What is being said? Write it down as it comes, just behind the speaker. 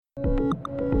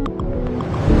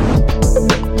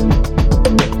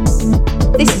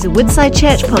is a Woodside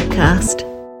Church podcast.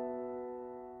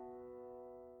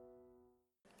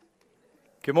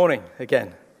 Good morning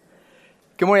again.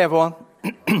 Good morning, everyone.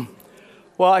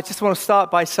 Well, I just want to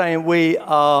start by saying we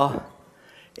are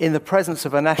in the presence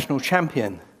of a national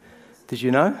champion. Did you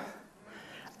know?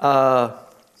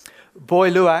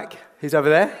 Boy Luwak, who's over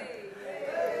there.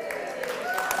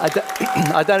 I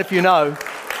don't know if you know.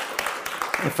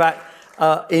 In fact,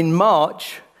 in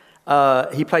March,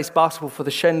 he plays basketball for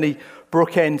the Shenley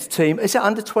Brookend team. Is it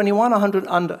under 21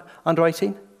 or under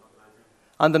 18?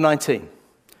 Under 19.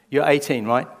 You're 18,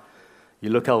 right? You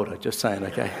look older, just saying,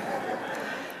 okay.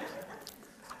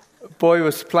 Boy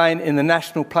was playing in the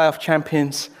national playoff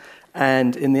champions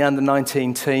and in the under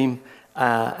 19 team,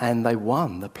 and they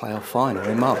won the playoff final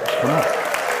in March. Come on.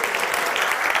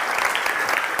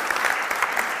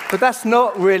 But that's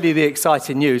not really the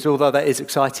exciting news, although that is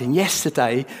exciting.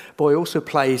 Yesterday, Boy also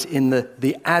plays in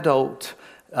the adult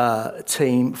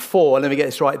team for, let me get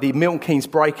this right, the Milton Keynes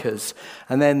Breakers,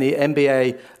 and then the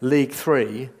NBA League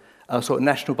 3, sort of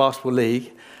National Basketball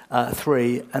League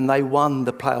 3, and they won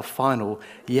the playoff final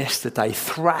yesterday,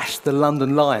 thrashed the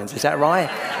London Lions. Is that right?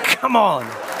 Come on.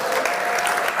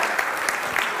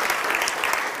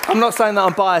 I'm not saying that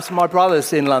I'm biased. My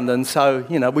brother's in London, so,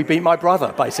 we beat my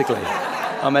brother, basically.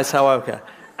 I'm Esauoka.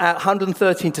 At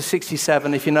 113 to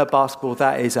 67, if you know basketball,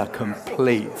 that is a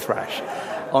complete thrash.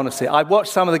 Honestly, I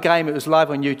watched some of the game. It was live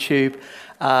on YouTube,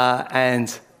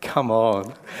 and come on.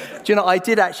 Do you know, I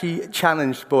did actually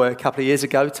challenge Boy a couple of years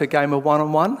ago to a game of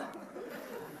one-on-one.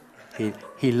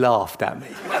 He laughed at me.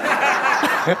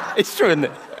 It's true, isn't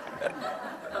it?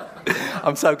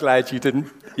 I'm so glad you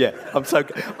didn't. Yeah,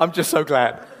 I'm just so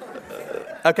glad.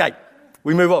 Okay,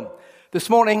 we move on. This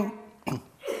morning,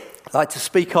 I'd like to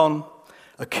speak on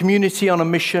a community on a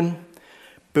mission,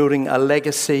 building a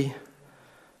legacy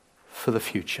for the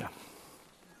future.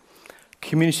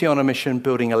 Community on a mission,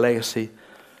 building a legacy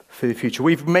for the future.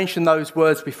 We've mentioned those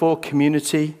words before: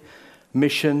 community,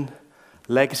 mission,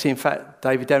 legacy. In fact,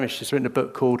 David Demisch has written a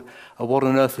book called What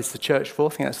on Earth is the Church For?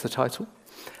 I think that's the title.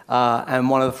 And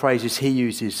one of the phrases he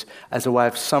uses as a way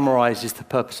of summarizes the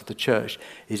purpose of the church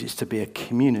is it's to be a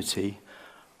community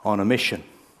on a mission.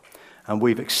 And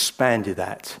we've expanded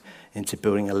that into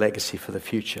building a legacy for the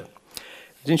future.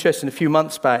 It's interesting, a few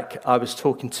months back, I was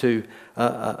talking to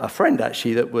a friend,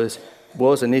 actually, that was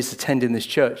and is attending this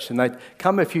church. And they'd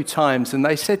come a few times, and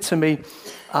they said to me,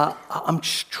 I'm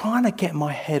just trying to get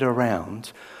my head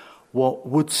around what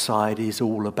Woodside is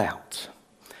all about.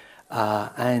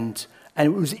 And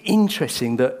it was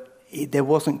interesting that there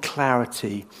wasn't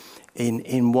clarity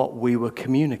in what we were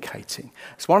communicating.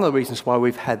 It's one of the reasons why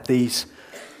we've had these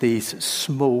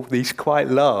quite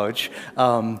large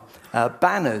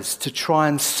banners to try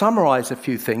and summarize a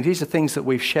few things. These are things that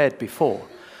we've shared before.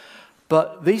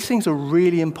 But these things are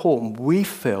really important, we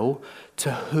feel,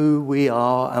 to who we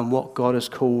are and what God has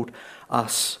called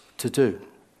us to do.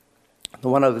 The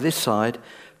one over this side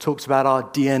talks about our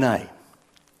DNA.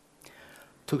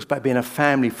 Talks about being a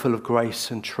family full of grace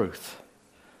and truth.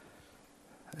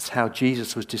 That's how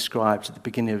Jesus was described at the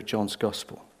beginning of John's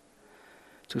Gospel.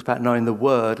 Talks about knowing the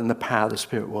Word and the power of the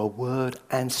Spirit. We're Word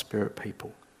and Spirit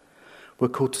people. We're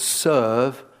called to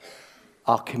serve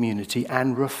our community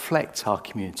and reflect our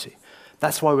community.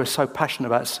 That's why we're so passionate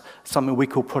about something we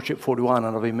call Project 41,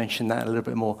 and I'll be mentioning that a little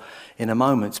bit more in a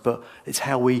moment. But it's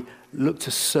how we look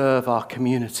to serve our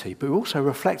community, but we also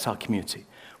reflect our community.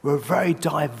 We're a very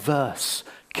diverse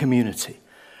community.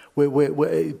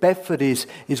 Bedford is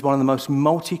one of the most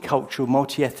multicultural,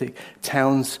 multi-ethnic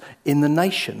towns in the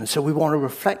nation. And so we want to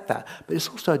reflect that. But it's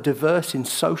also diverse in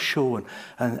social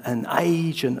and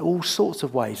age and all sorts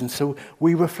of ways. And so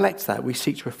we reflect that. We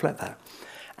seek to reflect that.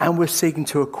 And we're seeking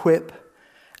to equip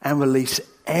and release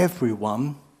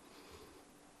everyone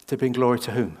to bring glory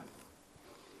to whom?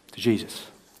 To Jesus.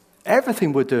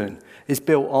 Everything we're doing is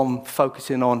built on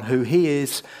focusing on who he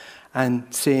is and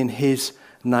seeing his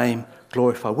name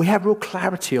glorified. We have real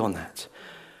clarity on that.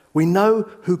 We know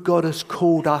who God has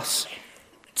called us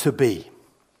to be.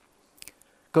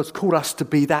 God's called us to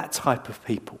be that type of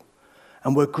people.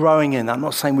 And we're growing in that. I'm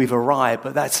not saying we've arrived,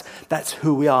 but that's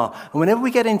who we are. And whenever we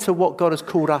get into what God has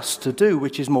called us to do,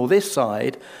 which is more this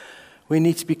side, we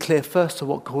need to be clear first of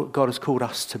what God has called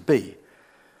us to be.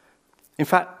 In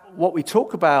fact, what we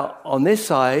talk about on this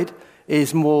side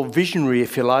is more visionary,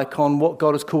 if you like, on what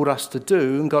God has called us to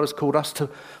do. And God has called us to,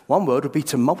 one word would be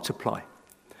to multiply.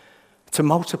 To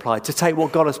multiply, to take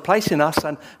what God has placed in us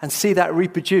and see that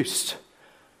reproduced.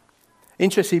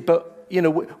 Interesting, but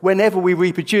whenever we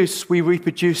reproduce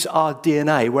our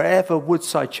DNA. Wherever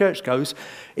Woodside Church goes,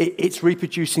 it's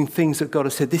reproducing things that God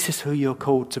has said, this is who you're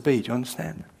called to be. Do you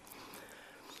understand?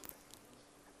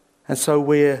 And so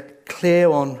we're clear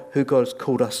on who God has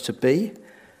called us to be.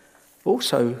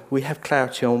 Also, we have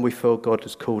clarity on what we feel God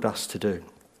has called us to do.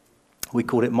 We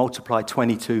called it Multiply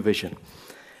 22 Vision.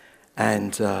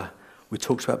 And we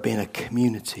talked about being a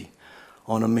community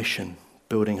on a mission,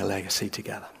 building a legacy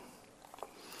together.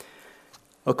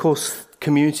 Of course,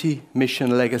 community,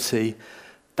 mission, legacy,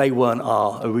 they weren't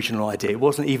our original idea. It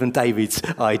wasn't even David's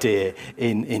idea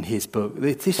in his book.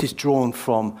 This is drawn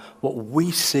from what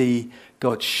we see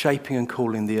God shaping and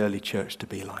calling the early church to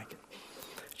be like.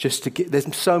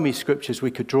 There's so many scriptures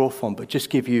we could draw from, but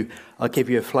I'll give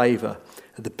you a flavour.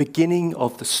 At the beginning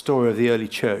of the story of the early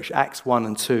church, Acts 1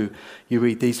 and 2, you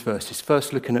read these verses.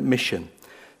 First, looking at mission,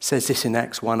 it says this in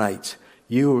Acts 1:8,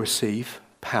 you will receive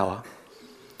power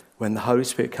when the Holy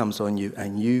Spirit comes on you,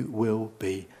 and you will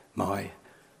be my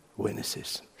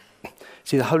witnesses.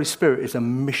 See, the Holy Spirit is a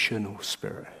missional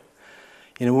spirit.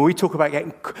 You know, when we talk about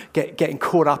getting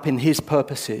caught up in his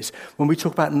purposes, when we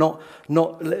talk about not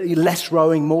less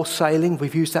rowing, more sailing,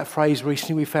 we've used that phrase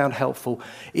recently, we found helpful.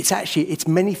 It's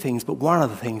many things, but one of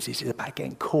the things is about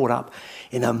getting caught up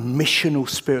in a missional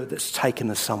spirit that's taken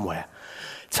us somewhere.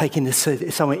 Taking us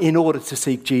somewhere in order to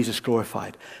see Jesus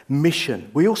glorified.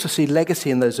 Mission. We also see legacy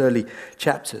in those early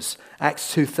chapters.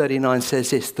 Acts 2:39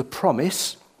 says this, the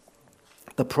promise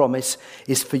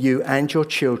is for you and your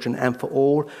children and for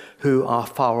all who are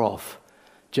far off.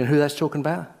 Do you know who that's talking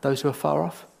about? Those who are far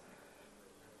off?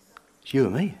 It's you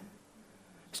and me.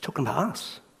 It's talking about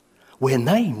us. We're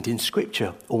named in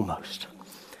Scripture almost.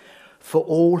 For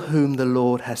all whom the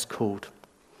Lord has called,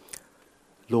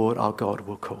 Lord our God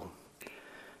will call.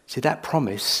 See, that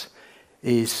promise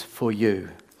is for you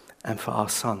and for our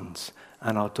sons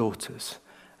and our daughters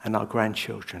and our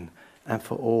grandchildren and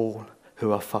for all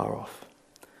who are far off.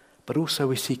 But also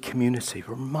we see community,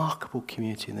 remarkable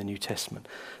community in the New Testament.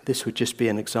 This would just be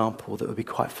an example that would be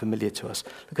quite familiar to us.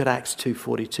 Look at Acts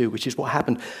 2:42, which is what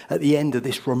happened at the end of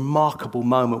this remarkable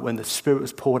moment when the Spirit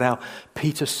was poured out.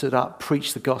 Peter stood up,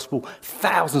 preached the gospel,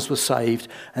 thousands were saved,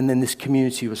 and then this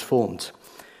community was formed.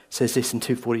 It says this in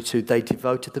 2:42, they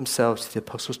devoted themselves to the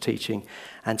apostles' teaching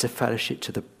and to fellowship,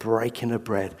 to the breaking of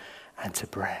bread and to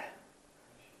prayer.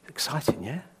 Exciting,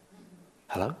 yeah?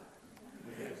 Hello?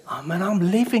 Oh man, I'm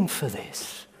living for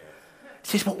this.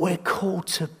 This is what we're called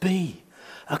to be.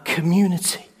 A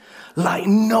community like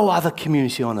no other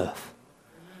community on earth.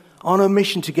 On a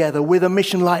mission together with a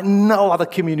mission like no other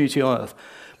community on earth.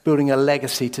 Building a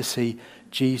legacy to see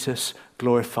Jesus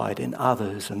glorified in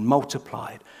others and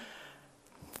multiplied.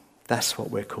 That's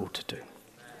what we're called to do.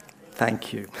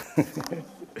 Thank you.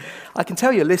 I can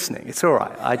tell you're listening. It's all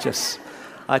right. I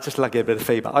just like a bit of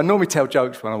feedback. I normally tell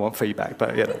jokes when I want feedback,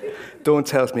 but you know, Dawn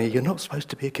tells me you're not supposed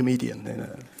to be a comedian, you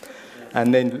know.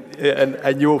 And then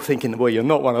and you're all thinking, well, you're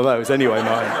not one of those anyway,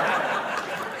 Martin.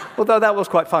 Although that was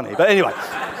quite funny. But anyway,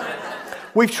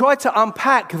 we've tried to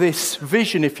unpack this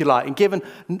vision, if you like, and given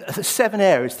 7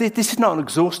 areas. This is not an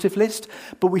exhaustive list,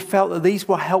 but we felt that these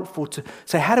were helpful to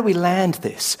say, how do we land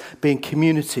this, being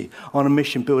community on a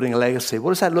mission, building a legacy?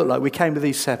 What does that look like? We came with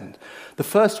these 7. The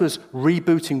first was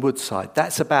rebooting Woodside.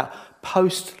 That's about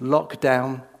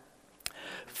post-lockdown,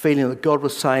 feeling that God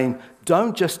was saying,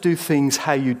 don't just do things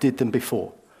how you did them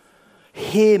before.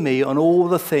 Hear me on all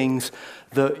the things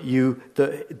that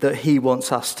he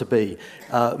wants us to be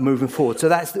moving forward. So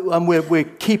and we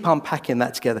keep unpacking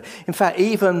that together. In fact,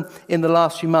 even in the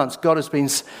last few months, God has been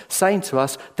saying to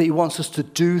us that he wants us to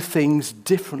do things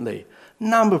differently. A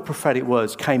number of prophetic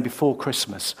words came before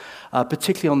Christmas,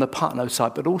 particularly on the Putnoe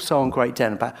side, but also on Great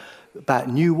Den about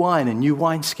new wine and new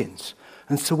wineskins.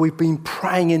 And so we've been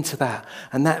praying into that,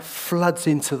 and that floods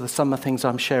into some of the things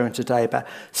I'm sharing today about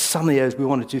some of the areas we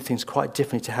want to do things quite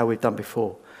differently to how we've done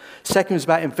before. Second was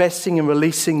about investing and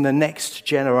releasing the next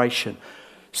generation.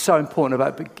 So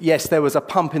important yes, there was a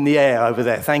pump in the air over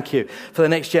there. Thank you for the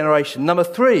next generation. Number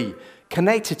 3,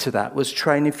 connected to that, was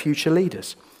training future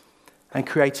leaders and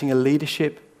creating a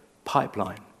leadership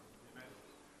pipeline.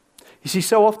 You see,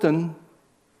 so often,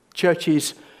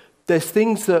 churches, there's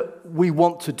things that we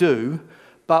want to do,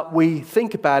 but we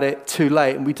think about it too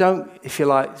late, and we don't, if you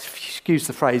like, excuse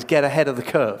the phrase, get ahead of the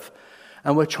curve.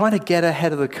 And we're trying to get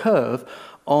ahead of the curve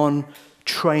on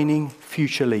training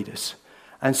future leaders.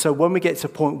 And so when we get to a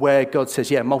point where God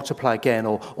says, yeah, multiply again,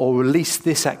 or release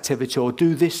this activity, or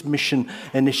do this mission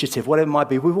initiative, whatever it might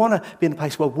be, we want to be in a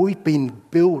place where we've been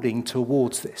building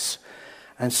towards this.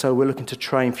 And so we're looking to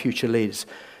train future leaders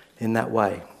in that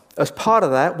way. As part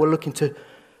of that,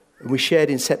 we shared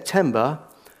in September,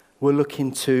 we're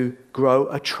looking to grow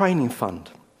a training fund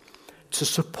to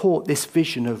support this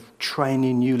vision of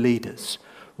training new leaders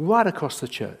right across the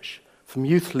church, from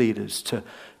youth leaders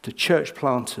to church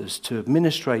planters, to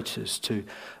administrators, to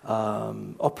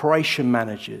operation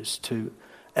managers, to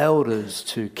elders,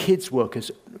 to kids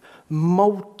workers,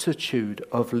 multitude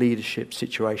of leadership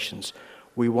situations.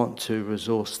 We want to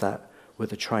resource that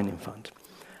with a training fund.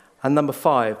 And number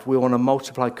 5, we want to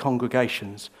multiply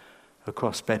congregations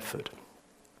across Bedford.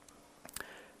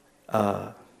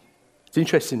 It's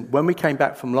interesting, when we came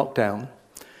back from lockdown,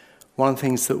 one of the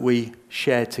things that we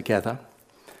shared together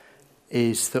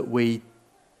is that we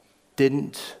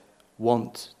didn't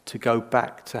want to go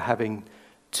back to having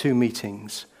 2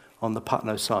 meetings on the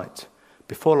Putnoe site.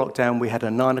 Before lockdown, we had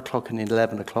a 9 o'clock and an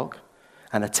 11 o'clock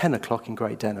and a 10 o'clock in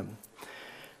Great Denham.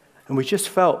 And we just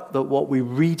felt that what we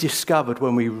rediscovered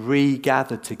when we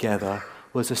regathered together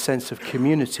was a sense of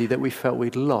community that we felt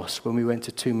we'd lost when we went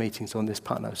to 2 meetings on this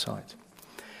Putnoe site.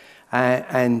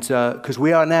 And because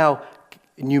we are now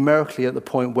numerically at the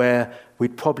point where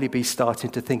we'd probably be starting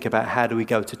to think about how do we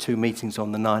go to 2 meetings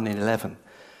on the 9 and 11.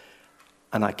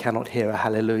 And I cannot hear a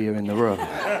hallelujah in the room.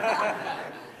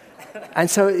 And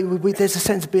so there's a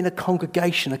sense of being a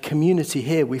congregation, a community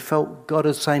here. We felt God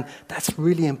was saying, that's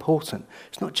really important.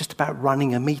 It's not just about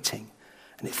running a meeting.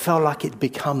 And it felt like it'd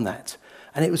become that.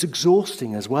 And it was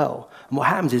exhausting as well. And what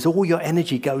happens is all your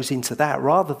energy goes into that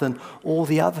rather than all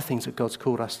the other things that God's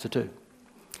called us to do.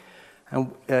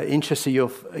 And interestingly,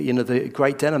 the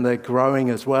Great Denham, they're growing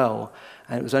as well.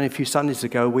 And it was only a few Sundays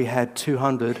ago, we had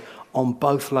 200 on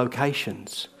both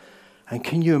locations. And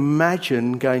can you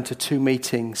imagine going to 2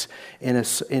 meetings in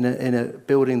a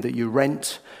building that you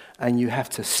rent and you have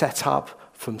to set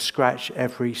up from scratch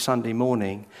every Sunday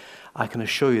morning? I can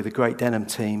assure you the Great Denham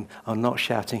team are not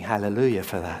shouting hallelujah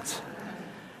for that.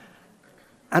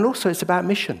 And also it's about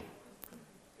mission.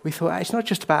 We thought it's not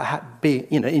just about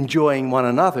enjoying one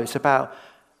another. It's about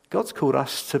God's called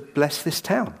us to bless this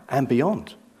town and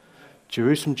beyond.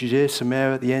 Jerusalem, Judea,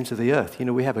 Samaria, at the ends of the earth.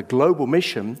 We have a global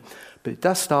mission, but it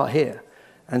does start here.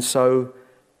 And so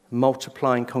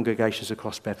multiplying congregations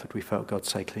across Bedford, we felt God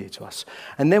say clear to us.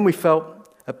 And then we felt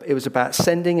it was about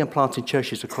sending and planting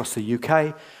churches across the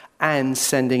UK and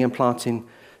sending and planting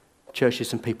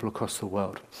churches and people across the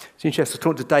world. It's interesting, I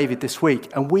talked to David this week,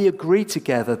 and we agreed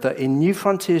together that in New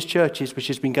Frontiers churches, which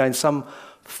has been going some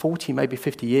 40, maybe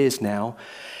 50 years now,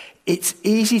 it's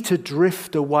easy to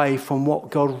drift away from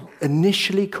what God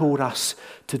initially called us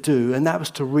to do, and that was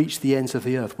to reach the ends of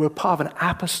the earth. We're part of an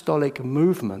apostolic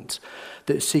movement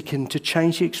that's seeking to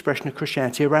change the expression of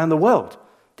Christianity around the world.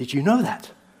 Did you know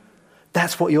that?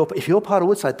 That's what if you're part of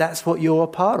Woodside, that's what you're a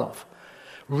part of.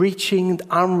 Reaching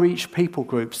unreached people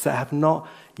groups that have not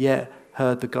yet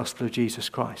heard the gospel of Jesus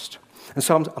Christ. And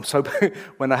so I'm so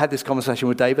when I had this conversation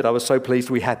with David, I was so pleased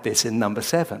we had this in number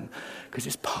 7, because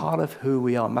it's part of who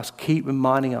we are. We must keep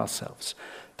reminding ourselves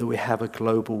that we have a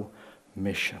global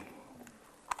mission.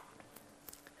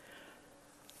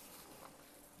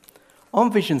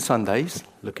 On Vision Sundays,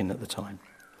 looking at the time,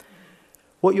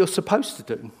 what you're supposed to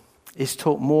do is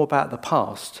talk more about the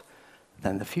past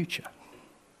than the future,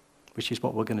 which is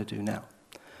what we're going to do now.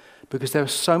 Because there are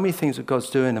so many things that God's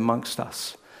doing amongst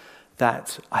us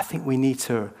that I think we need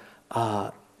to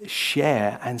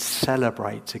share and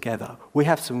celebrate together. We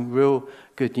have some real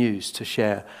good news to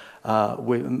share,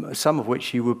 some of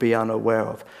which you would be unaware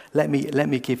of. Let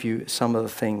me give you some of the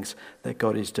things that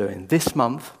God is doing. This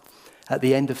month, at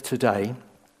the end of today,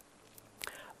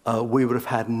 we would have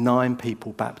had 9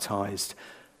 people baptized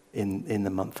in the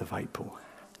month of April.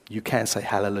 You can say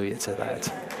hallelujah to that.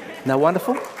 Isn't that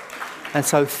wonderful? And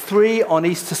so 3 on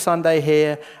Easter Sunday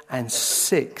here, and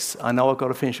 6, I know I've got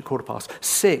to finish at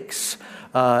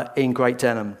 6:15, in Great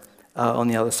Denham on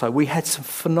the other side. We had some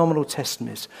phenomenal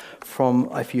testimonies from,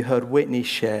 if you heard Whitney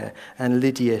share, and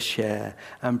Lydia share,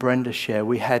 and Brenda share.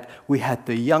 We had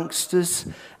the youngsters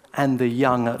and the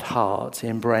young at heart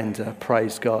in Brenda,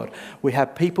 praise God. We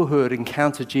had people who had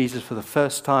encountered Jesus for the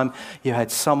first time. You had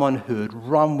someone who had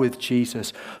run with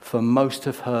Jesus for most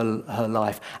of her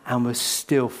life and was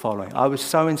still following. I was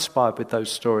so inspired with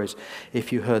those stories,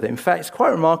 if you heard it. In fact, it's quite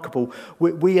remarkable.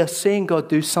 We are seeing God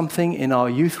do something in our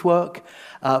youth work,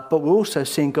 but we're also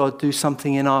seeing God do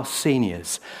something in our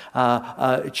seniors.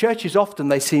 Churches often,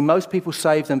 they see most people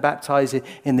saved and baptized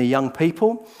in the young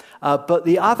people. But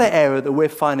the other area that we're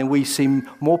finding we see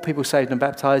more people saved and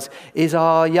baptized is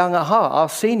our young at heart, our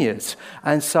seniors.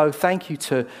 And so thank you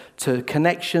to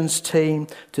Connections team,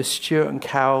 to Stuart and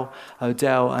Carol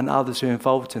O'Dell and others who are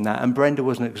involved in that. And Brenda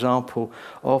was an example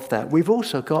of that. We've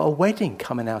also got a wedding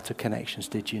coming out of Connections,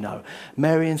 did you know?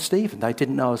 Mary and Stephen, they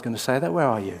didn't know I was going to say that. Where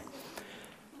are you?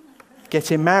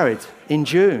 Getting married in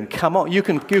June. Come on, you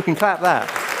can clap that.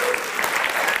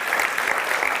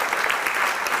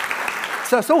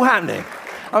 So it's all happening.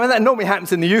 I mean, that normally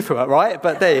happens in the youth work, right?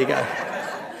 But there you go.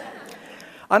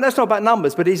 And that's not about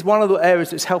numbers, but it's one of the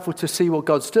areas that's helpful to see what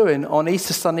God's doing. On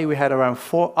Easter Sunday, we had around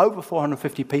over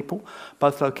 450 people,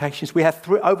 both locations. We had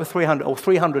over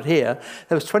 300 here.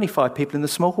 There was 25 people in the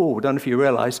small hall. I don't know if you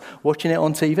realise, watching it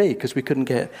on TV because we couldn't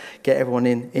get everyone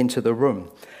into the room.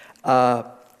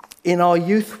 In our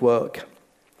youth work,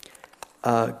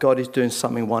 God is doing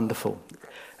something wonderful.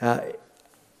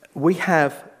 We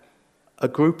have a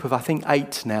group of, I think,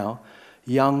 8 now,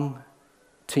 young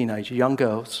teenagers, young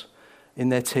girls in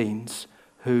their teens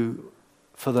who,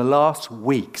 for the last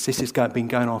weeks, this has been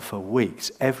going on for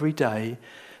weeks, every day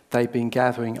they've been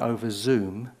gathering over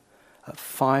Zoom at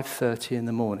 5:30 in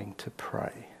the morning to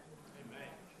pray. Amen.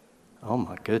 Oh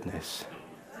my goodness.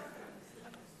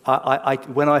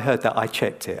 When I heard that, I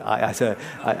checked it. I said,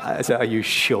 are you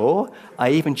sure?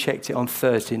 I even checked it on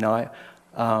Thursday night.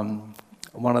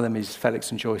 One of them is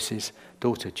Felix and Joyce's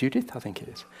daughter, Judith, I think it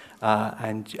is.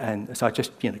 And so I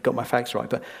just got my facts right.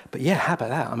 But yeah, how about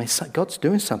that? I mean, God's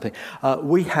doing something.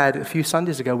 We had, a few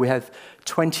Sundays ago, we had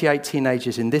 28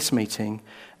 teenagers in this meeting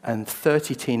and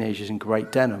 30 teenagers in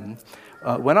Great Denham.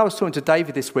 When I was talking to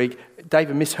David this week,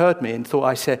 David misheard me and thought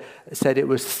I said it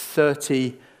was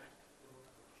 30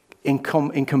 in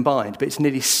combined, but it's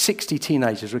nearly 60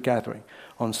 teenagers were gathering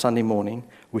on Sunday morning,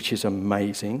 which is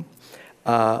amazing.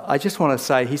 I just want to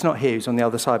say, he's not here, he's on the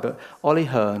other side, but Ollie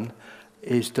Hearn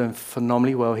is doing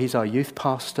phenomenally well. He's our youth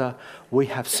pastor. We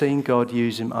have seen God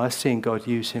use him. I've seen God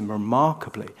use him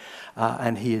remarkably,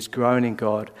 and he is growing in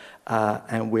God,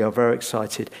 and we are very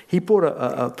excited. He brought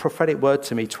a prophetic word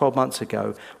to me 12 months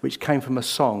ago, which came from a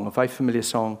song, a very familiar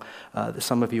song that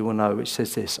some of you will know, which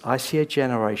says this: I see a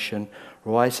generation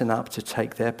rising up to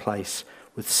take their place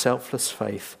with selfless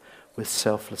faith, with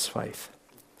selfless faith.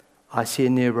 I see a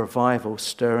near revival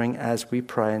stirring as we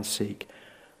pray and seek.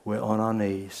 We're on our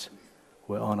knees.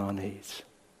 We're on our knees.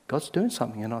 God's doing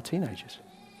something in our teenagers.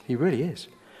 He really is.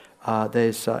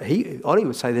 Ollie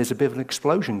would say there's a bit of an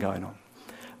explosion going on.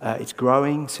 It's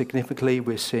growing significantly.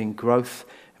 We're seeing growth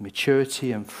and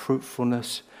maturity and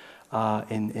fruitfulness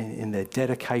in their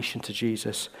dedication to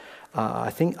Jesus. I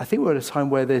think we're at a time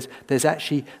where there's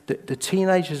actually the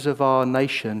teenagers of our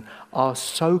nation are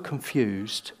so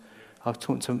confused. I was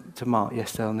talking to Mark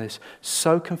yesterday on this,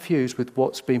 so confused with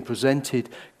what's being presented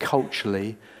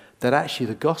culturally that actually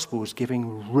the gospel is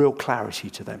giving real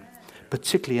clarity to them,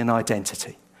 particularly in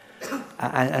identity.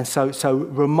 And so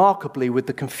remarkably, with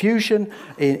the confusion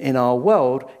in our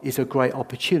world, is a great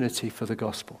opportunity for the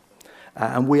gospel.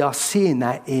 And we are seeing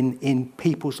that in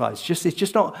people's lives. It's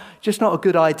just not a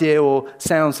good idea or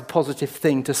sounds a positive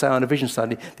thing to say on a vision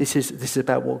study. This is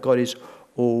about what God is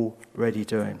already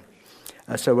doing.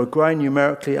 So we're growing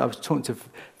numerically. I was talking to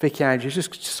Vicky Andrews.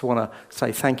 Just want to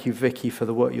say thank you, Vicky, for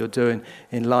the work you're doing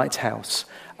in Lighthouse.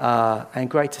 And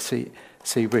great to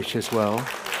see Rich as well.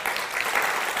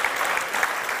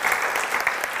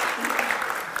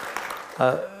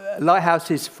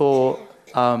 Lighthouse is for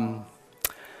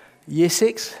year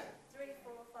 6? 3,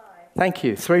 4, 5. Thank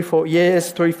you. 3, 4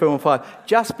 years, 3, 4, and 5.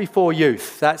 Just before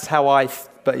youth. That's how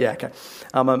but yeah, okay.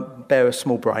 Bear a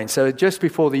small brain. So just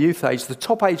before the youth age, the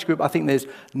top age group, I think there's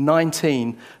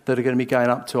 19 that are going to be going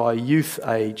up to our youth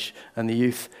age and the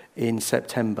youth in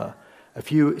September.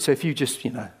 If you just,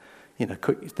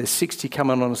 there's 60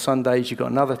 coming on Sundays, you've got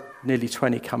another nearly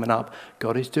 20 coming up.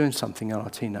 God is doing something in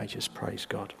our teenagers, praise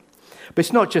God. But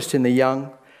it's not just in the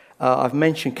young. I've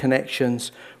mentioned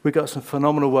connections. We've got some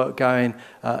phenomenal work going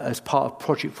as part of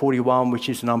Project 41, which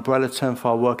is an umbrella term for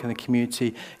our work in the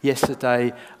community.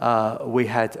 Yesterday, we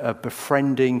had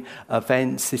befriending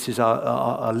events. This is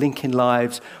our linking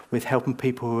lives with helping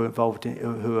people who are involved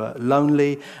who are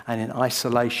lonely and in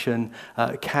isolation.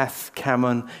 Kath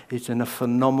Cameron is doing a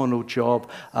phenomenal job.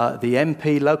 The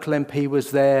MP, local MP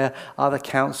was there, other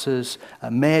councillors,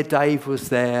 Mayor Dave was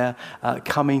there,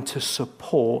 coming to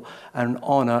support and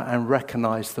honour and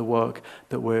recognise the work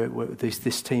that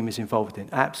this team is involved in.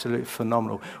 Absolutely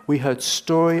phenomenal. We heard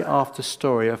story after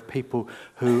story of people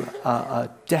who are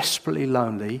desperately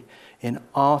lonely in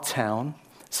our town,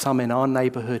 some in our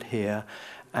neighbourhood here,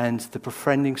 and the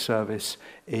befriending service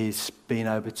is being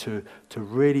able to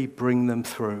really bring them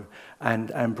through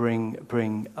and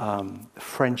bring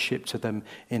friendship to them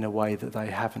in a way that they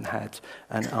haven't had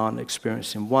and aren't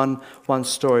experiencing. One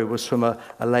story was from a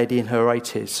lady in her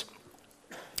 80s.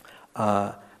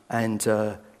 And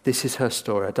this is her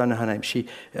story. I don't know her name.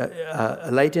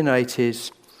 A lady in her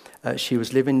 80s, She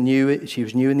was new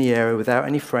in the area without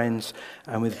any friends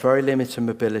and with very limited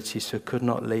mobility, so could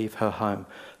not leave her home.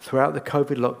 Throughout the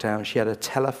COVID lockdown, she had a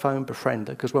telephone befriender,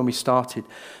 because when we started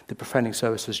the befriending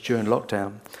services during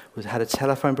lockdown, had a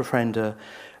telephone befriender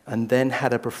and then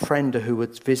had a befriender who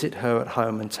would visit her at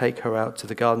home and take her out to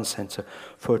the garden centre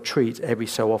for a treat every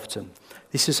so often.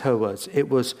 This is her words. It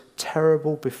was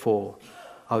terrible before.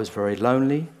 I was very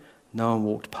lonely. No one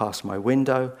walked past my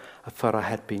window. I felt I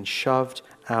had been shoved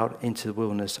out into the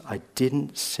wilderness. I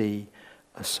didn't see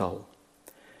a soul.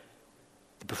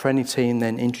 The befriending team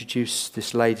then introduced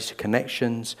this lady to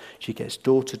Connections. She gets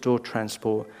door-to-door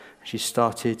transport. She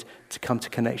started to come to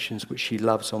Connections, which she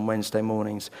loves, on Wednesday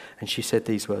mornings. And she said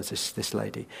these words, this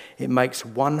lady, "It makes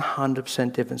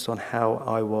 100% difference on how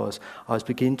I was. I was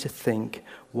beginning to think,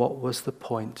 what was the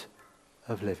point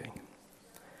of living?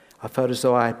 I felt as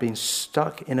though I had been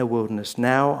stuck in a wilderness.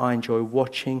 Now I enjoy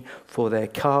watching for their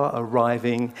car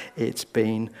arriving. It's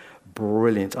been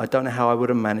brilliant. I don't know how I would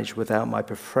have managed without my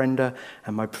befriender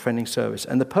and my befriending service."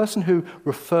 And the person who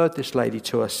referred this lady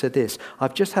to us said this,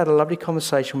 "I've just had a lovely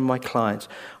conversation with my client.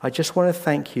 I just want to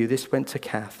thank you." This went to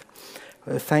Kath.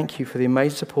 "Thank you for the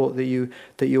amazing support that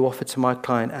you offered to my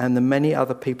client and the many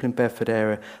other people in Bedford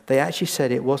area. They actually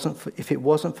said if it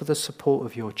wasn't for the support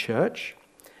of your church,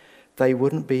 they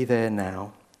wouldn't be there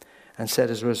now, and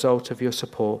said as a result of your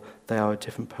support, they are a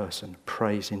different person.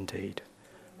 Praise indeed."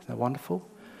 Isn't that wonderful?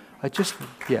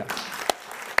 Yeah.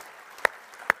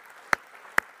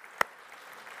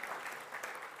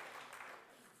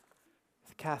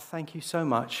 Kath, thank you so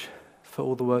much for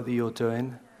all the work that you're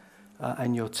doing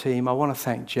and your team. I want to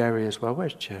thank Jerry as well.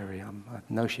 Where's Jerry? I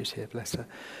know she's here, bless her.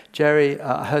 Jerry,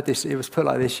 I heard this, it was put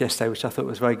like this yesterday, which I thought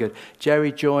was very good.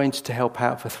 Jerry joined to help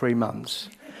out for 3 months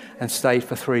and stayed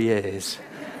for 3 years.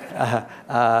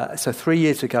 So 3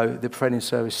 years ago, the befriending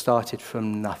service started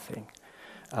from nothing.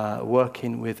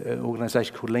 Working with an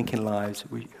organisation called Linking Lives,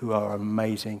 who are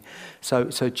amazing.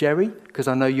 So Jerry, because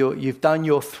I know you've done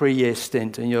your 3-year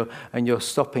stint and you're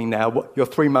stopping now. Your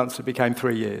 3 months have became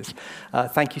 3 years.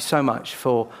 Thank you so much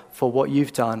for what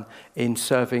you've done in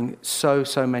serving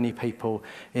so many people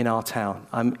in our town.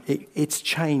 It's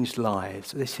changed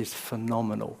lives. This is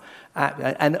phenomenal.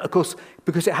 And of course,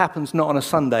 because it happens not on a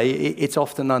Sunday, it's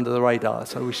often under the radar,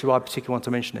 so which is why I particularly want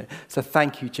to mention it. So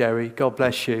thank you, Jerry. God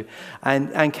bless you.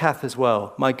 And Kath as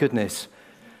well. My goodness,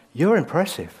 you're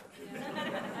impressive.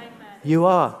 You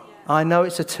are. I know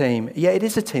it's a team. Yeah, it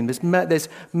is a team. There's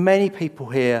many people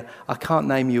here. I can't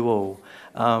name you all.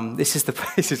 This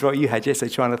is what you had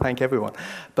yesterday, trying to thank everyone.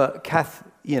 But Kath,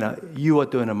 you are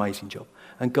doing an amazing job.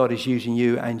 And God is using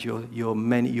you and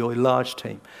your large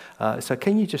team. So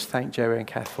can you just thank Jerry and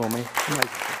Kath for me? Amazing.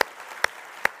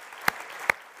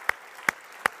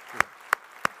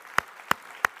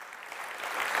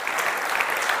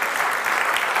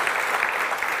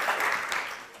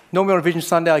 Normally on Vision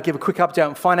Sunday, I give a quick update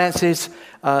on finances.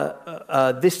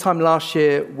 This time last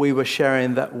year, we were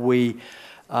sharing that we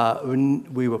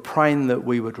were praying that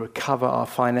we would recover our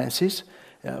finances.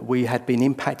 We had been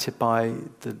impacted by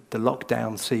the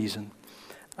lockdown season.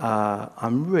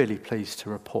 I'm really pleased to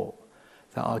report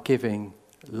that our giving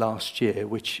last year,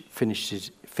 which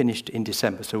finished in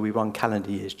December, so we run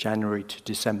calendar years, January to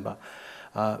December,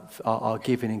 our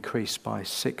giving increased by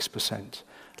 6%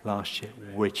 last year,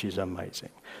 which is amazing.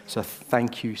 So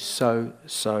thank you so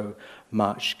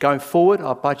much. Going forward,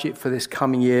 our budget for this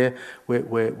coming year,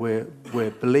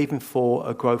 we're believing for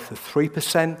a growth of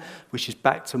 3%, which is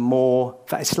back to more, in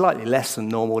fact, it's slightly less than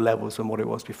normal levels than what it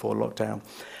was before lockdown.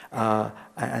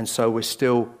 And so we're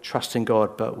still trusting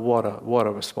God, but what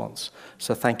a response.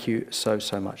 So thank you so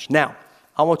much. Now,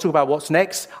 I want to talk about what's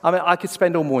next. I mean, I could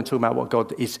spend all morning talking about what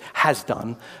God has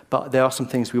done, but there are some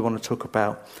things we want to talk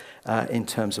about in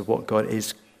terms of what God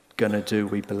is going to do,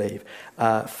 we believe.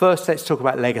 First, let's talk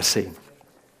about legacy.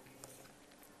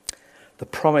 The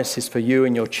promise is for you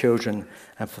and your children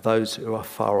and for those who are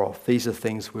far off. These are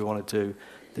things we want to do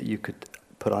that you could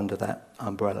put under that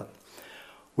umbrella.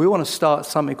 We want to start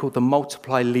something called the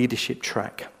Multiply Leadership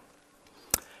Track.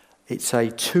 It's a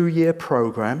 2-year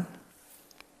program.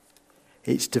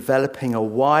 It's developing a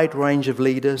wide range of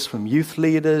leaders, from youth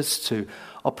leaders to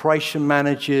operation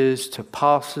managers to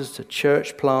pastors to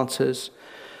church planters.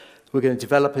 We're going to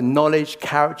develop in knowledge,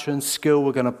 character, and skill.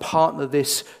 We're going to partner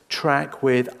this track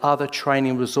with other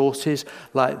training resources,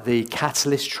 like the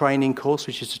Catalyst training course,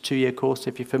 which is a 2-year course,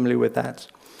 if you're familiar with that.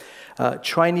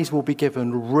 Trainees will be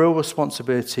given real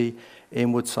responsibility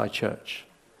in Woodside Church.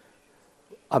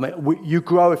 I mean, you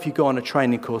grow if you go on a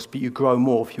training course, but you grow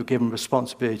more if you're given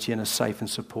responsibility in a safe and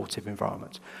supportive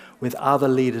environment with other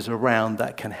leaders around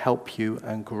that can help you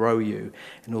and grow you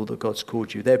in all that God's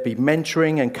called you. There'd be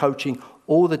mentoring and coaching,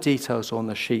 all the details on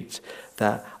the sheet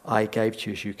that I gave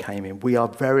to you as you came in. We are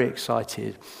very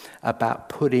excited about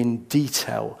putting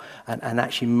detail and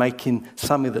actually making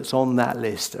something that's on that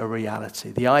list a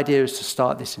reality. The idea is to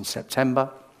start this in September.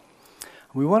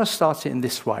 We want to start it in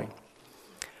this way.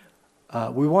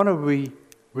 We want to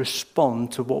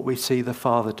respond to what we see the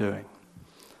Father doing.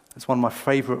 It's one of my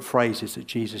favorite phrases that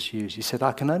Jesus used. He said,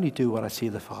 I can only do what I see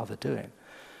the Father doing.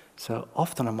 So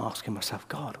often I'm asking myself,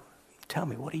 God, tell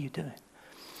me, what are you doing?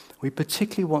 We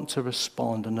particularly want to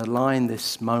respond and align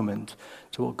this moment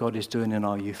to what God is doing in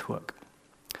our youth work.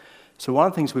 So one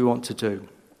of the things we want to do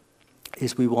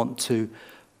is we want to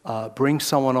bring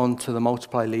someone onto the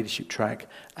Multiply leadership track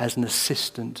as an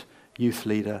assistant youth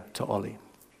leader to Ollie.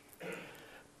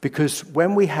 Because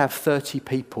when we have 30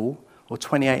 people, or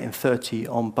 28 and 30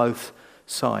 on both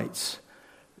sides,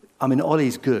 I mean,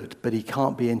 Ollie's good, but he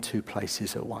can't be in two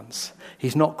places at once.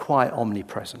 He's not quite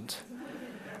omnipresent.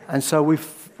 And so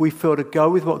we feel to go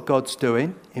with what God's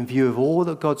doing, in view of all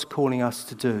that God's calling us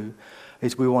to do,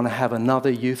 is we want to have another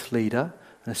youth leader,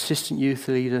 an assistant youth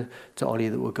leader to Ollie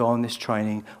that will go on this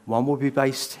training. One will be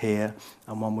based here,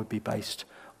 and one will be based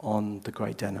on the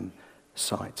Great Denham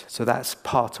site. So that's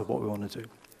part of what we want to do.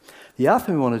 The other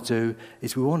thing we want to do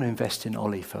is we want to invest in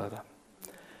Ollie further.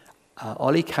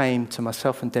 Ollie came to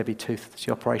myself and Debbie Tooth,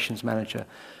 the operations manager,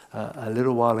 a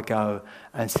little while ago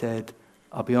and said,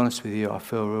 I'll be honest with you, I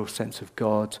feel a real sense of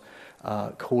God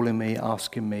calling me,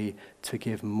 asking me to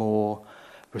give more,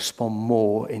 respond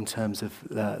more in terms of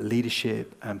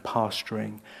leadership and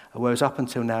pastoring. Whereas up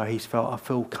until now, he's felt, I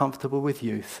feel comfortable with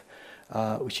youth,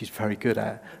 which he's very good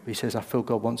at. But he says, I feel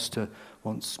God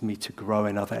wants me to grow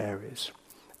in other areas.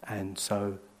 And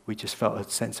so we just felt a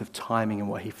sense of timing and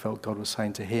what he felt God was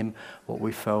saying to him, what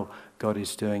we felt God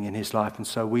is doing in his life. And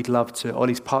so we'd love to,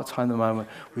 Ollie's part-time at the moment,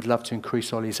 we'd love to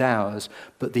increase Ollie's hours,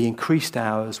 but the increased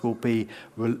hours will be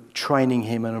training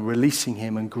him and releasing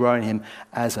him and growing him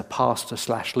as a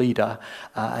pastor/leader,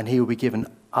 and he will be given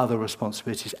other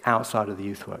responsibilities outside of the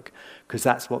youth work, because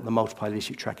that's what the Multiply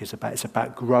Leadership Track is about. It's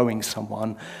about growing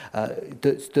someone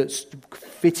that's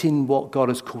fitting what God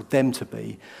has called them to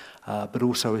be, but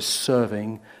also is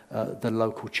serving the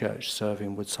local church,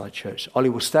 serving Woodside Church. Ollie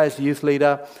will stay as the youth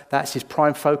leader. That's his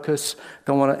prime focus.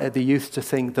 Don't want the youth to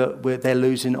think that they're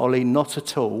losing Ollie. Not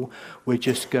at all. We're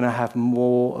just going to have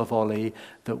more of Ollie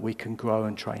that we can grow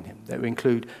and train him. That will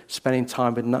include spending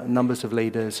time with numbers of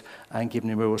leaders and giving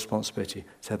him real responsibility.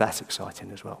 So that's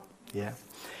exciting as well. Yeah.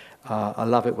 I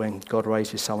love it when God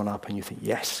raises someone up and you think,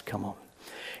 yes, come on.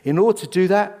 In order to do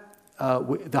that,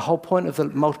 the whole point of the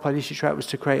Multiply Leadership Track was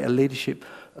to create a leadership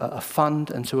a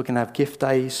fund, and so we're going to have gift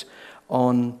days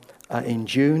in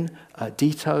June.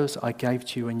 Details I gave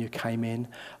to you when you came in.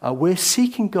 We're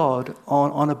seeking God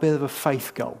on a bit of a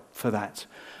faith goal for that.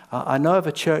 I know of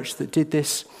a church that did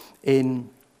this in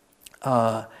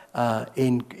Kempston,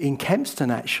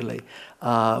 actually.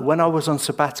 When I was on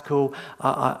sabbatical,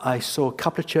 I saw a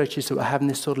couple of churches that were having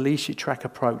this sort of leadership track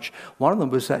approach. One of them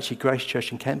was actually Grace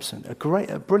Church in Kempston,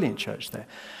 a brilliant church there.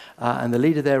 And the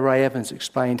leader there, Ray Evans,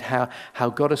 explained how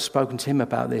God has spoken to him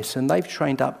about this. And they've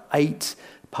trained up 8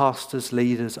 pastors,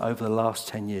 leaders over the last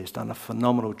 10 years, done a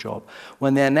phenomenal job.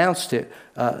 When they announced it,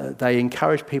 they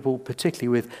encouraged people, particularly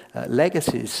with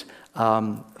legacies,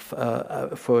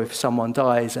 for if someone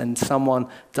dies, and someone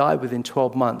died within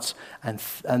 12 months, and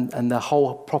the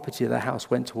whole property of their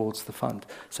house went towards the fund.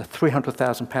 So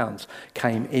 £300,000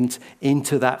 came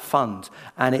into that fund,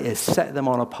 and it has set them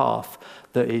on a path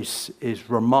that is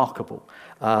remarkable.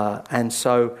 And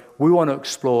so we want to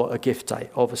explore a gift day,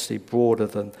 obviously broader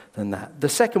than that. The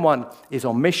second one is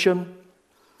on mission.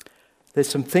 There's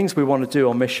some things we want to do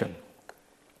on mission.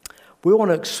 We want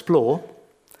to explore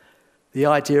the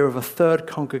idea of a third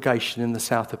congregation in the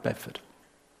south of Bedford.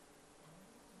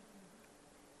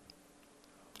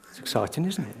 It's exciting,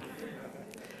 isn't it?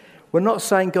 We're not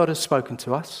saying God has spoken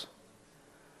to us.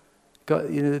 God,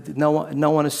 no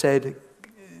one has said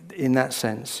in that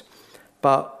sense.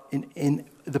 But in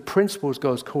the principles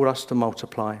God has called us to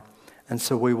multiply. And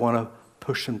so we want to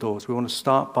push some doors. We want to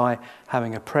start by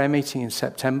having a prayer meeting in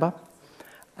September.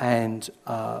 And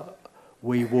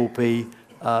we will be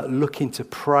looking to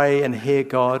pray and hear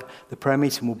God. The prayer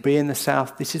meeting will be in the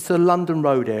south. This is the London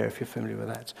Road area, if you're familiar with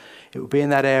that. It will be in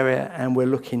that area, and we're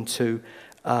looking to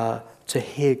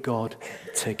hear God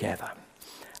together.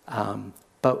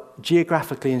 But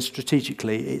geographically and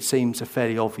strategically, it seems a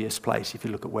fairly obvious place if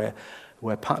you look at where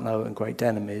where Putnoe and Great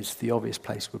Denham is, the obvious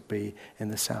place would be in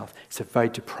the south. It's a very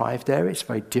deprived area. It's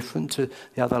very different to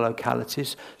the other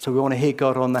localities. So we want to hear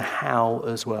God on the how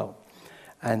as well.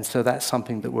 And so that's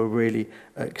something that we're really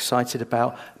excited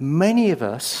about. Many of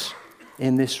us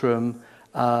in this room,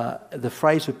 the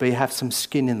phrase would be have some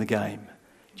skin in the game.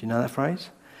 Do you know that phrase?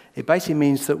 It basically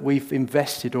means that we've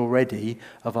invested already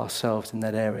of ourselves in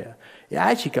that area. It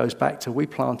actually goes back to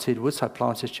Woodside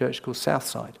planted a church called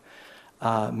Southside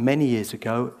many years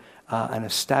ago and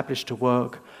established to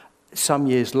work. Some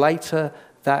years later,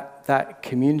 that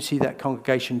community, that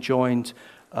congregation joined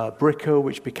Bricker,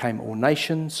 which became All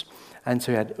Nations. And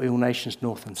so we had All Nations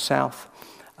North and South.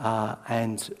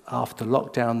 And after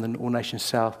lockdown, then All Nations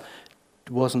South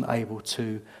wasn't able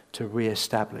to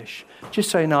re-establish. Just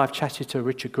so you know, I've chatted to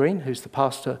Richard Green, who's the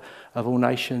pastor of All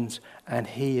Nations, and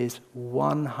he is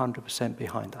 100%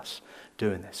 behind us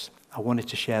doing this. I wanted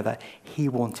to share that. He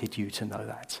wanted you to know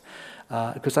that.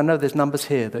 Because I know there's numbers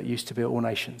here that used to be at All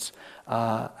Nations.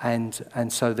 And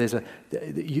so there's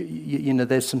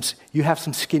you have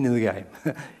some skin in the game.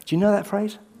 Do you know that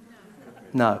phrase?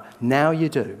 No. Now you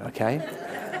do, okay?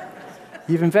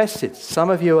 You've invested, some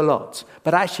of you a lot,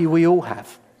 but actually we all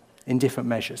have in different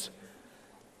measures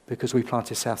because we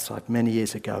planted Southside many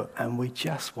years ago and we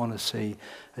just want to see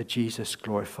a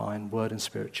Jesus-glorifying Word and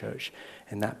Spirit church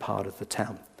in that part of the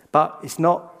town. But it's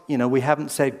not, we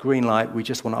haven't said green light, we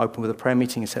just want to open with a prayer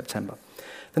meeting in September.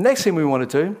 The next thing we want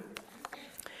to do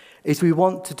is we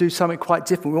want to do something quite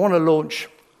different. We want to launch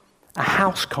a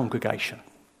house congregation.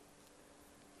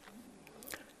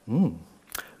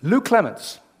 Luke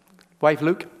Clements. Wave,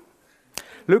 Luke.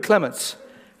 Luke Clements,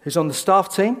 who's on the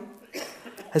staff team,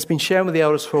 has been sharing with the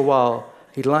elders for a while.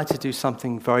 He'd like to do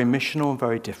something very missional and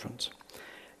very different.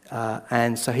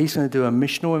 And so he's going to do a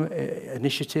missional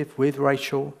initiative with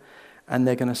Rachel, and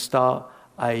they're going to start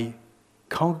a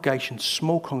congregation,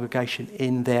 small congregation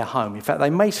in their home. In fact, they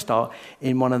may start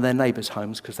in one of their neighbours'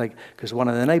 homes because one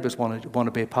of their neighbours want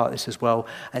to be a part of this as well.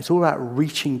 And it's all about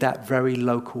reaching that very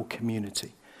local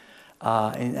community.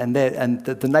 And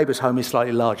the neighbour's home is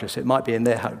slightly larger, so it might be in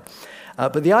their home.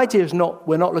 But the idea is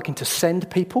we're not looking to send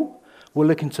people. We're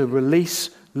looking to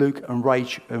release Luke and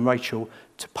Rachel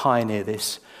to pioneer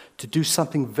this, to do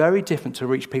something very different to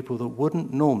reach people that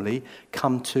wouldn't normally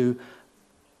come to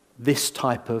this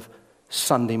type of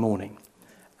Sunday morning.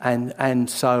 And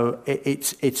so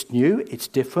it's new, it's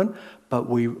different, but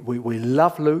we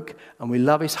love Luke and we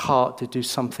love his heart to do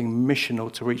something missional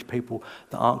to reach people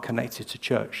that aren't connected to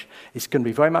church. It's going to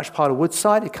be very much part of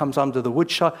Woodside. It comes under the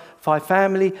Woodside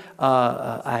family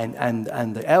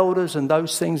and the elders and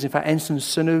those things. In fact, Ensign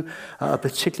Sunu are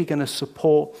particularly going to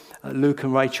support Luke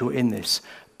and Rachel in this.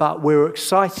 But we're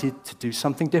excited to do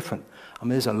something different. I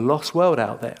mean, there's a lost world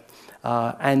out there.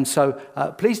 And so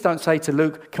please don't say to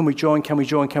Luke, can we join,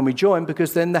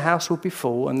 because then the house will be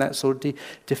full and that sort of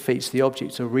defeats the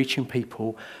object of reaching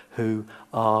people who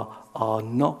are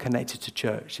not connected to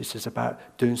church. This is about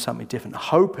doing something different,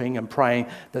 hoping and praying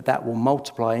that will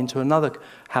multiply into another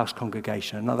house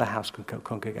congregation.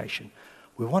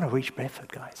 We want to reach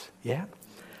Bedford, guys, yeah?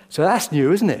 So that's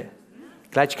new, isn't it?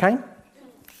 Glad you came?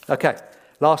 Okay,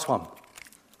 last one.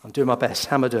 I'm doing my best.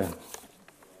 How am I doing?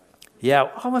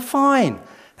 Yeah, we're fine.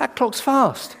 That clock's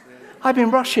fast. I've been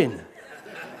rushing.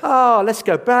 Oh, let's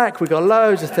go back. We've got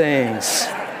loads of things.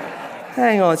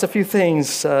 Hang on, there's a few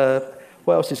things.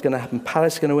 What else is going to happen?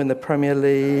 Palace is going to win the Premier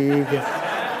League.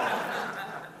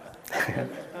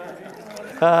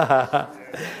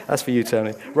 That's for you,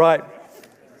 Tony. Right.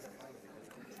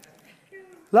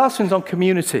 Last one's on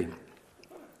community.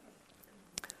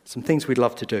 Some things we'd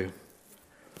love to do.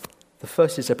 The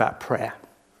first is about prayer.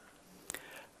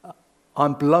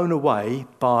 I'm blown away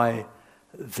by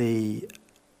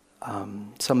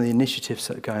some of the initiatives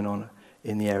that are going on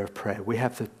in the area of prayer. We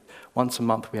have once a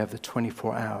month we have the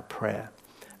 24-hour prayer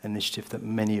initiative that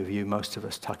many of you, most of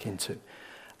us, tuck into.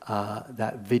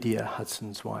 That Vidya,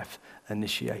 Hudson's wife,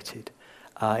 initiated.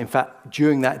 In fact,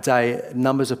 during that day,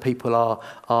 numbers of people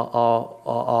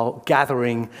are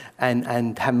gathering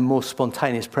and having more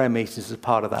spontaneous prayer meetings as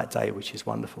part of that day, which is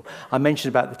wonderful. I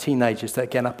mentioned about the teenagers that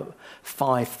get up at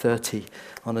 5:30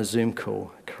 on a Zoom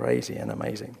call. Crazy and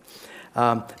amazing.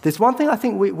 There's one thing I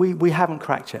think we haven't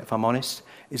cracked yet, if I'm honest,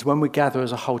 is when we gather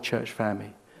as a whole church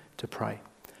family to pray.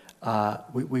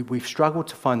 We've struggled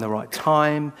to find the right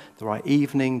time, the right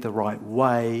evening, the right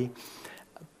way.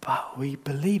 But we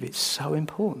believe it's so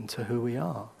important to who we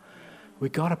are.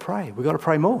 We've got to pray. We've got to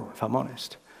pray more, if I'm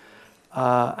honest.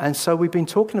 And so we've been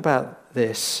talking about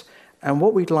this. And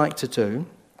what we'd like to do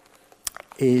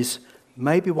is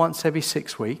maybe once every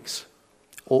 6 weeks,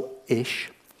 or ish,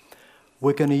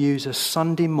 we're going to use a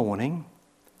Sunday morning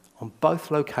on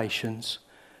both locations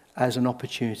as an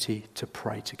opportunity to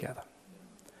pray together.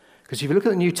 Because if you look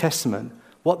at the New Testament,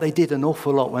 what they did an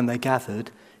awful lot when they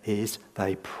gathered is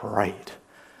they prayed.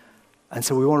 And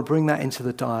so we want to bring that into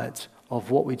the diet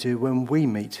of what we do when we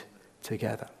meet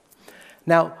together.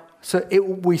 Now,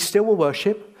 we still will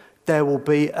worship. There will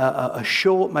be a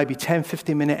short, maybe 10,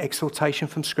 15-minute exhortation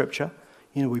from Scripture.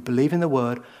 We believe in the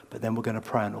Word, but then we're going to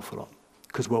pray an awful lot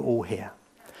because we're all here.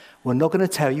 We're not going to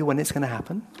tell you when it's going to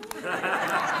happen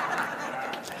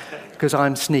because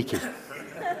I'm sneaky.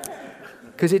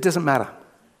 Because it doesn't matter.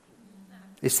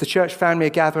 It's the church family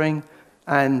gathering,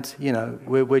 and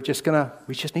we just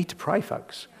need to pray,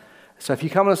 folks. So if you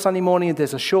come on a Sunday morning and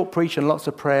there's a short preach and lots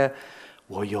of prayer,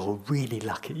 well, you're really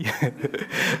lucky.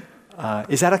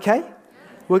 Is that okay?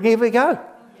 We'll give it a go.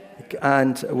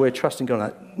 And we're trusting God on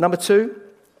that. Number 2,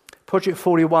 Project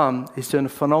 41 is doing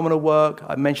phenomenal work.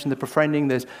 I mentioned the befriending.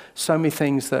 There's so many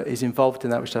things that is involved in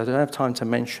that, which I don't have time to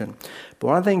mention. But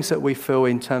one of the things that we feel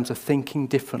in terms of thinking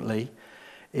differently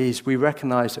is we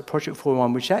recognize that Project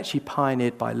 41, which is actually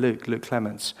pioneered by Luke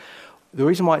Clements, the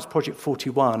reason why it's Project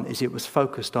 41 is it was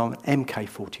focused on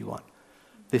MK41,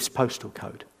 this postal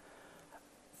code.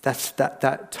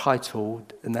 That title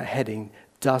and that heading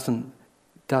doesn't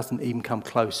even come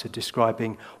close to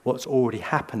describing what's already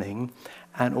happening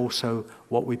and also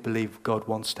what we believe God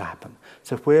wants to happen.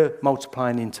 So if we're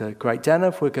multiplying into Great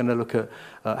Denham, we're going to look at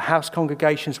house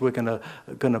congregations, we're going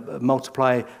to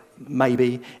multiply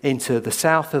maybe into the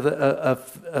south of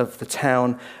the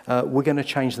town, we're going to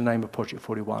change the name of Project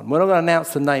 41. We're not going to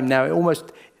announce the name now.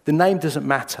 The name doesn't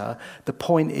matter. The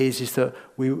point is that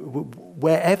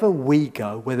wherever we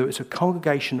go, whether it's a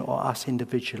congregation or us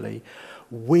individually,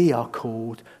 we are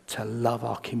called to love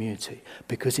our community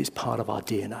because it's part of our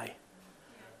DNA.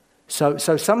 So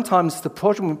sometimes the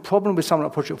problem with something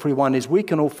like Project 41 is we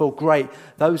can all feel great.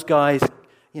 Those guys,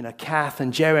 Kath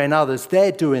and Jerry and others,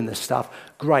 they're doing this stuff.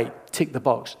 Great, tick the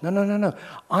box. No.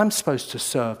 I'm supposed to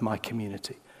serve my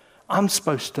community. I'm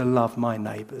supposed to love my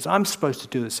neighbours. I'm supposed to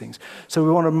do these things. So we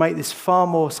want to make this far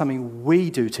more something we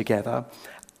do together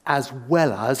as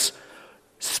well as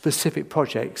specific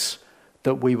projects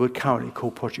that we would currently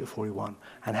call Project 41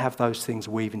 and have those things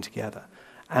weaving together.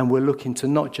 And we're looking to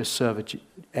not just serve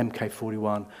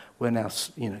MK41, we're now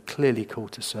clearly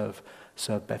called to serve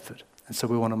Bedford. And so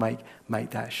we want to make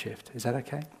that shift. Is that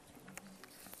okay?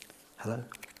 Hello?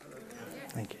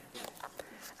 Thank you.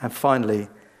 And finally,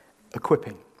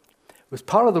 equipping. It was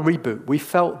part of the reboot. We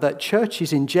felt that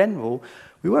churches in general,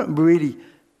 we weren't really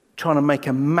trying to make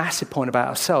a massive point about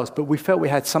ourselves, but we felt we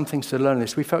had some things to learn in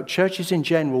this. We felt churches in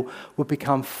general would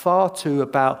become far too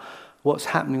about what's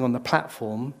happening on the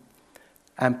platform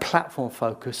and platform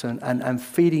focus and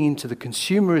feeding into the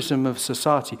consumerism of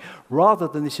society, rather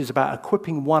than this is about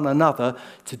equipping one another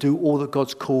to do all that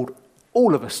God's called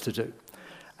all of us to do.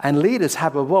 And leaders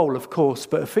have a role, of course,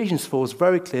 but Ephesians 4 is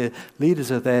very clear.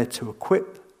 Leaders are there to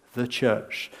equip the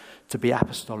church to be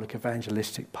apostolic,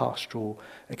 evangelistic, pastoral,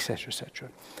 etc., etc.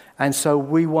 And so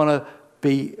we want to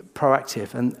be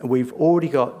proactive. And we've already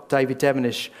got David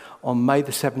Devenish on May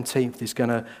the 17th is going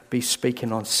to be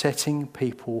speaking on setting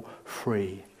people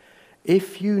free.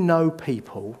 If you know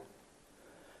people,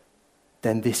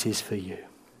 then this is for you.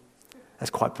 That's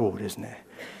quite broad, isn't it?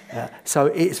 So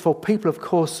it's for people, of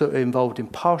course, that are involved in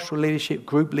pastoral leadership,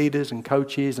 group leaders and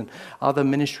coaches and other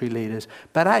ministry leaders.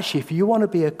 But actually, if you want to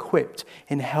be equipped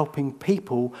in helping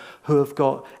people who have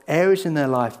got areas in their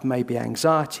life, maybe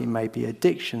anxiety, maybe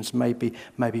addictions, maybe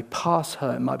past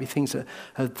hurt, it might be things that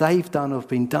they've done or have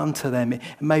been done to them, it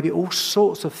may be all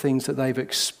sorts of things that they've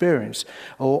experienced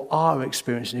or are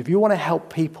experiencing. If you want to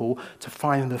help people to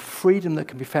find the freedom that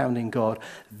can be found in God,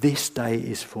 this day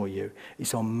is for you.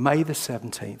 It's on May the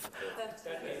 17th.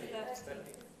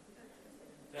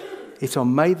 It's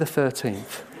on May the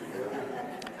 13th.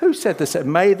 Who said this?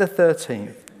 May the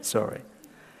 13th. Sorry.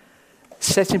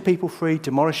 Setting people free,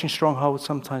 demolishing strongholds,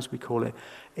 sometimes we call it.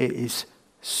 It is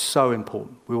so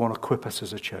important. We want to equip us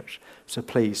as a church. So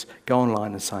please, go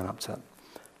online and sign up to that.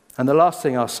 And the last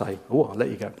thing I'll say, I'll let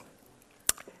you go,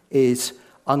 is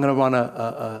I'm going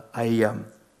to run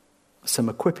some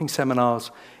equipping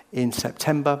seminars in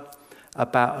September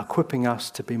about equipping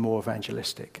us to be more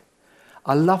evangelistic.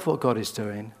 I love what God is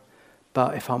doing,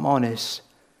 but if I'm honest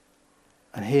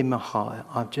and hear my heart,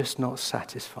 I'm just not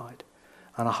satisfied.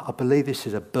 And I believe this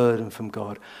is a burden from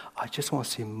God. I just want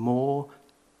to see more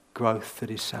growth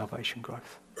that is salvation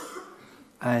growth.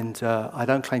 And I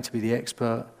don't claim to be the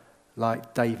expert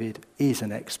like David is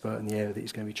an expert in the area that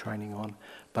he's going to be training on,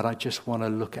 but I just want to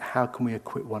look at how can we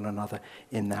equip one another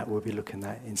in that. We'll be looking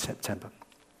at that in September.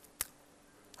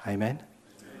 Amen.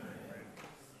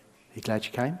 Are you glad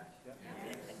you came?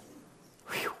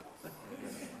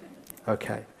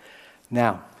 Okay.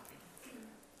 Now,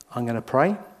 I'm going to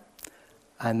pray,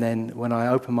 and then when I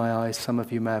open my eyes, some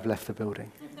of you may have left the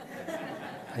building.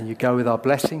 And you go with our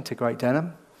blessing to Great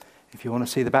Denham. If you want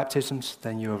to see the baptisms,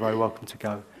 then you are very welcome to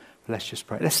go. But let's just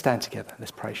pray. Let's stand together.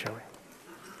 Let's pray, shall we?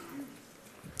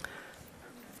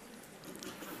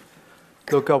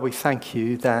 Lord God, we thank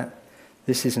you that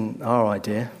this isn't our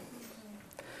idea.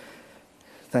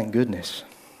 Thank goodness.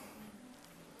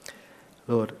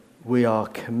 Lord, we are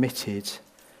committed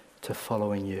to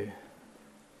following you.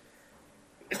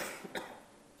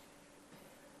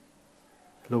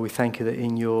 Lord, we thank you that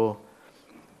in your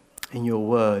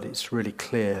word it's really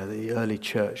clear that the early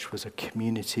church was a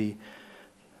community,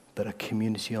 but a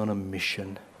community on a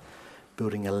mission,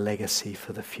 building a legacy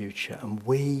for the future. And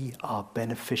we are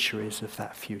beneficiaries of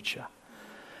that future.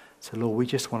 So Lord, we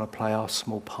just want to play our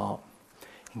small part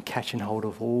in catching hold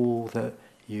of all that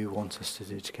you want us to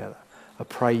do together. I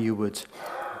pray you would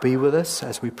be with us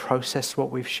as we process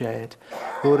what we've shared.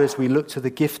 Lord, as we look to the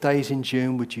gift days in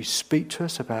June, would you speak to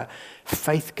us about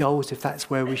faith goals, if that's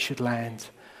where we should land?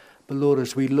 But Lord,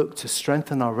 as we look to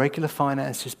strengthen our regular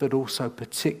finances, but also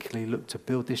particularly look to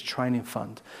build this training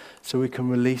fund so we can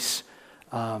release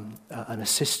an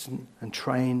assistant and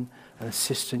train an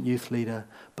assistant youth leader,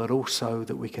 but also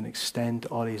that we can extend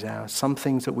Ollie's hours. Some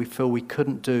things that we feel we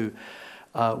couldn't do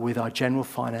with our general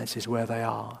finances where they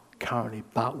are currently,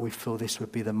 but we feel this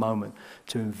would be the moment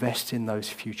to invest in those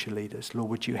future leaders. Lord,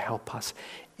 would you help us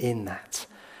in that?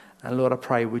 And Lord, I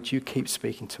pray, would you keep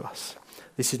speaking to us?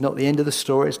 This is not the end of the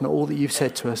story. It's not all that you've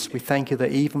said to us. We thank you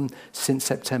that even since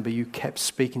September, you kept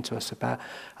speaking to us about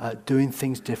doing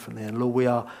things differently. And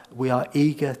Lord, we are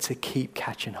eager to keep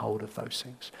catching hold of those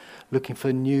things, looking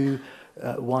for new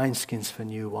wineskins for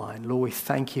new wine. Lord, we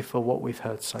thank you for what we've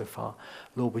heard so far.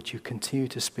 Lord, would you continue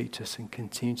to speak to us and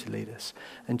continue to lead us?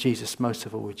 And Jesus, most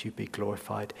of all, would you be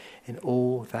glorified in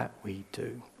all that we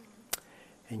do?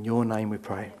 In your name we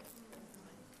pray.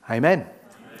 Amen.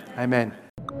 Amen.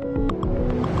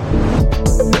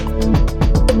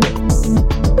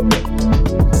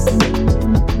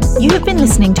 You have been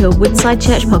listening to a Woodside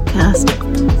Church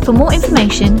podcast. For more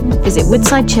information, visit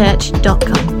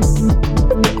woodsidechurch.com.